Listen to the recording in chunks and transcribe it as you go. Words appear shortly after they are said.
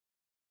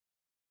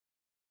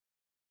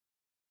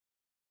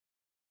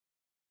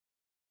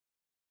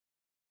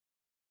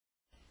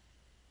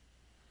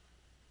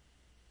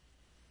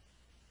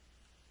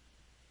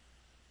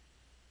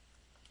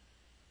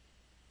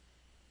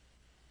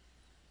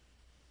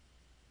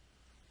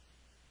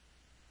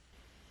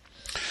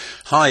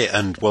Hi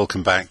and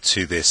welcome back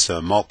to this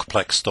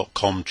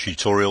markplex.com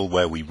tutorial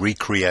where we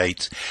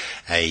recreate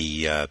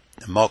a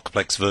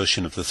markplex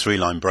version of the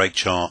three-line break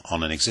chart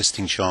on an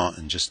existing chart.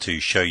 And just to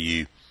show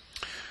you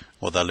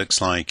what that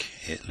looks like,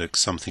 it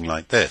looks something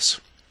like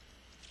this.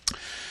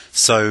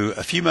 So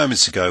a few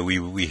moments ago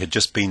we had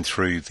just been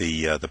through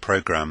the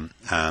program,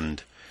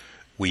 and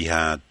we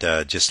had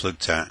just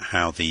looked at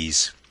how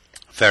these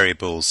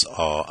variables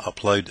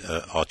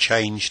are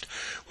changed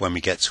when we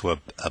get to a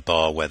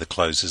bar where the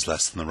close is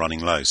less than the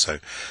running low. So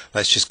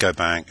let's just go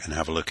back and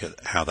have a look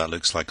at how that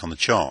looks like on the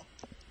chart.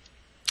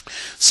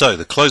 So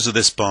the close of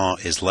this bar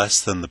is less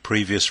than the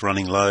previous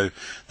running low,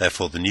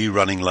 therefore the new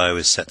running low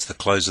is set to the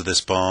close of this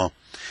bar.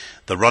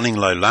 The running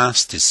low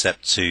last is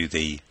set to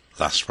the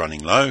last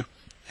running low,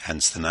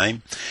 hence the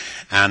name,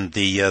 and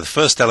the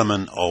first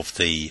element of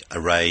the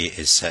array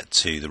is set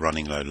to the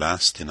running low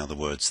last, in other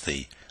words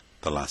the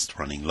last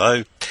running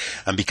low.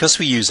 And because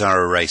we use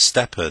our array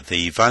stepper,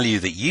 the value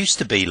that used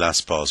to be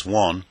last bars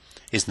 1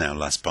 is now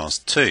last bars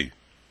 2.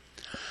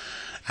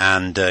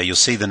 And you'll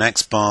see the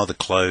next bar, the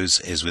close,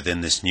 is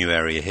within this new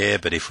area here.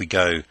 But if we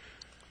go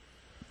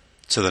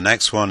to the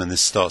next one, and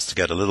this starts to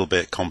get a little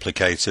bit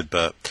complicated,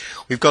 but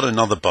we've got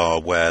another bar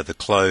where the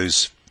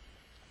close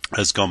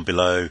has gone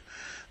below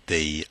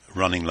the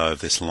running low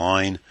of this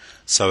line.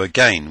 So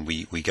again,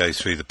 we go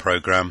through the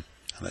program.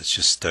 Let's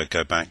just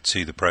go back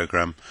to the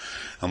program,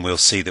 and we'll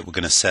see that we're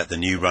going to set the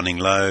new running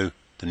low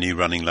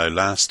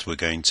last. We're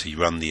going to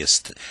run the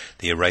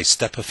array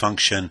stepper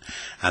function,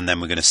 and then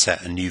we're going to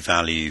set a new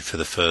value for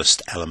the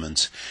first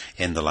element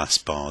in the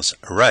last bar's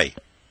array.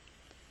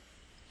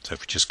 So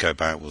if we just go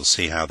back, we'll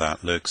see how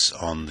that looks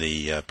on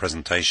the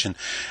presentation.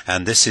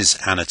 And this is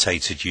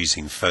annotated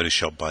using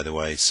Photoshop, by the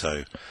way, so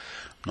I'm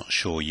not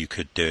sure you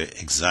could do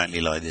it exactly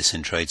like this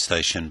in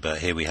TradeStation, but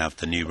here we have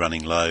the new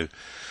running low.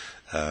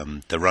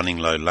 The running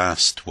low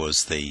last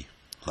was the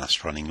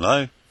last running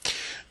low,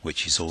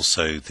 which is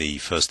also the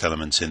first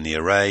element in the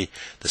array.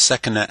 The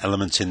second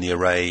element in the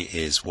array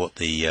is what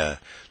the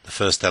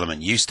first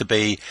element used to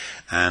be,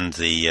 and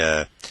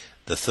the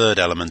third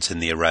element in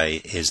the array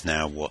is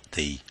now what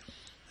the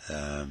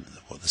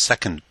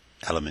second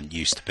element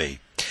used to be.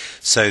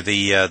 So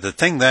the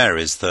thing there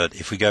is that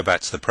if we go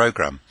back to the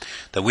program,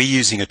 that we're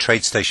using a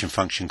TradeStation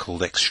function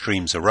called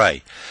extremes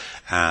array,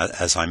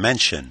 as I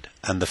mentioned,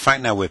 and the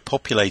fact now we're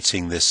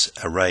populating this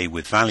array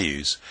with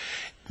values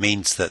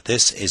means that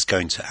this is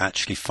going to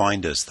actually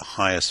find us the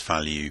highest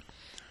value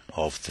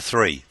of the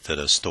three that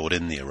are stored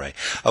in the array.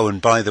 Oh,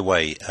 and by the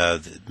way,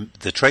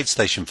 the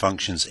TradeStation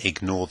functions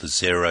ignore the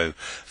 0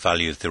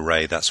 value of the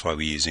array. That's why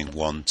we're using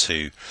 1,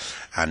 2,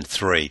 and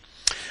 3.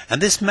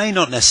 And this may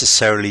not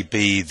necessarily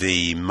be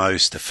the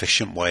most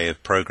efficient way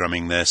of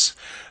programming this,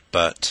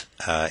 but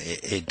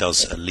it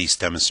does at least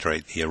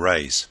demonstrate the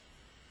arrays.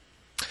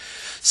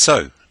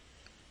 So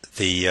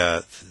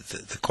the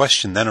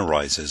question then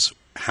arises,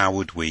 how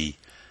would we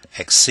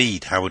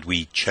exceed, how would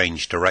we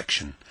change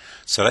direction?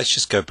 So let's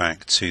just go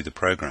back to the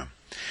program,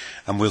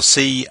 and we'll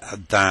see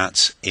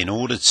that in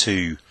order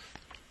to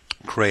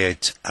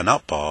create an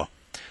up bar,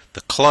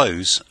 the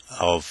close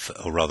of,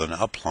 or rather an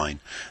upline,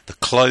 the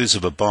close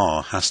of a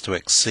bar has to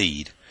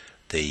exceed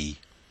the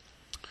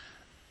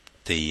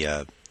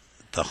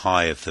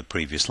high of the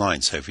previous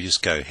line. So if we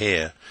just go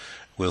here,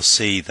 we'll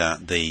see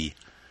that the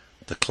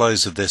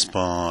close of this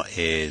bar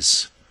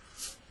is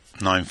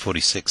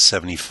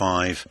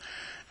 946.75,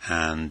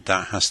 and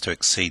that has to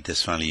exceed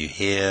this value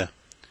here,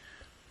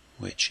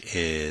 which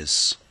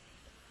is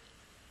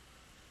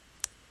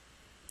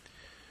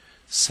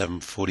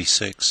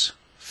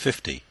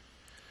 746.50.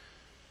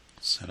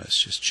 So let's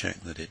just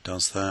check that it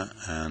does that,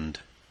 and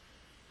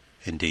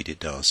indeed it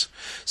does.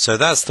 So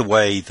that's the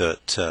way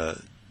that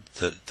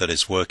that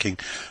is working.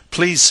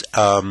 Please,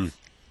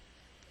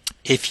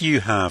 if you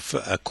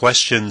have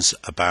questions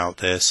about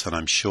this, and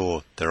I'm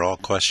sure there are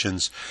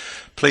questions,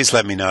 please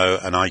let me know,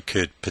 and I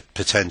could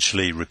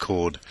potentially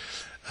record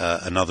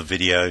another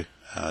video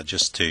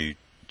just to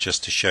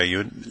show you,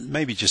 and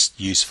maybe just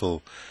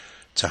useful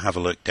to have a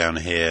look down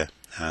here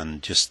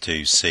and just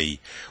to see.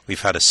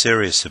 We've had a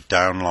series of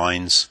down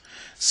lines,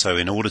 so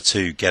in order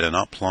to get an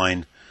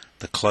upline,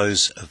 the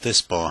close of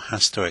this bar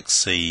has to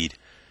exceed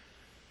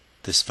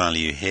this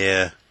value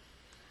here,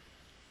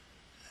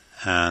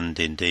 and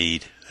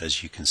indeed,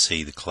 as you can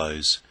see, the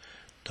close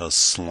does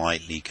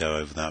slightly go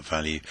over that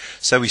value.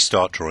 So we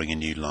start drawing a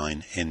new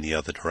line in the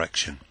other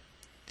direction.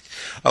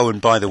 Oh,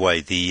 and by the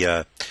way,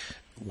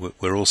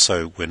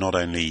 we're not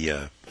only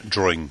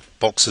drawing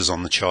boxes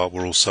on the chart,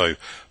 we're also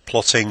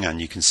plotting, and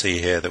you can see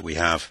here that we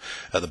have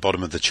at the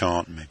bottom of the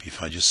chart, maybe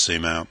if I just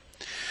zoom out,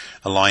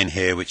 a line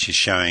here which is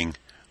showing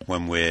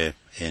when we're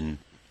in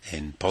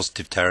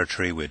positive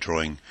territory, we're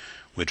drawing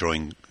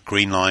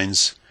green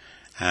lines,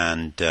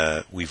 and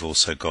we've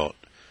also got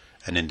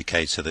an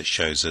indicator that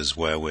shows us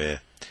where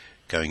we're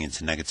going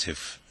into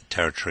negative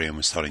territory and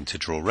we're starting to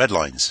draw red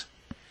lines.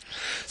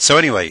 So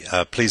anyway,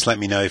 please let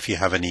me know if you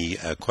have any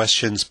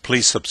questions.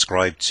 Please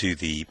subscribe to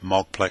the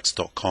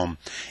markplex.com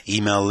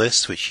email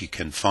list, which you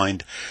can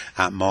find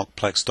at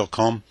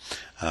markplex.com.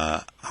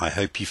 I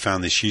hope you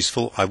found this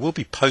useful. I will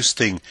be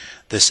posting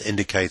this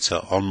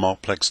indicator on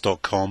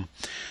markplex.com,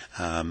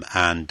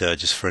 and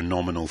just for a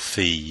nominal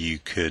fee you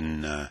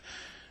can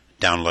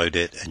download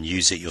it and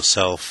use it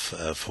yourself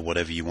for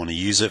whatever you want to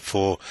use it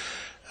for,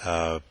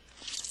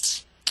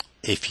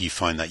 if you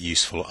find that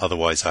useful.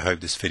 Otherwise, I hope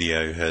this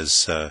video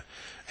has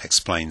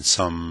explained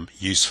some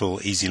useful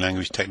easy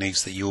language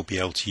techniques that you'll be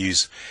able to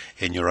use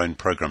in your own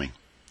programming.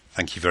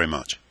 Thank you very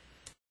much.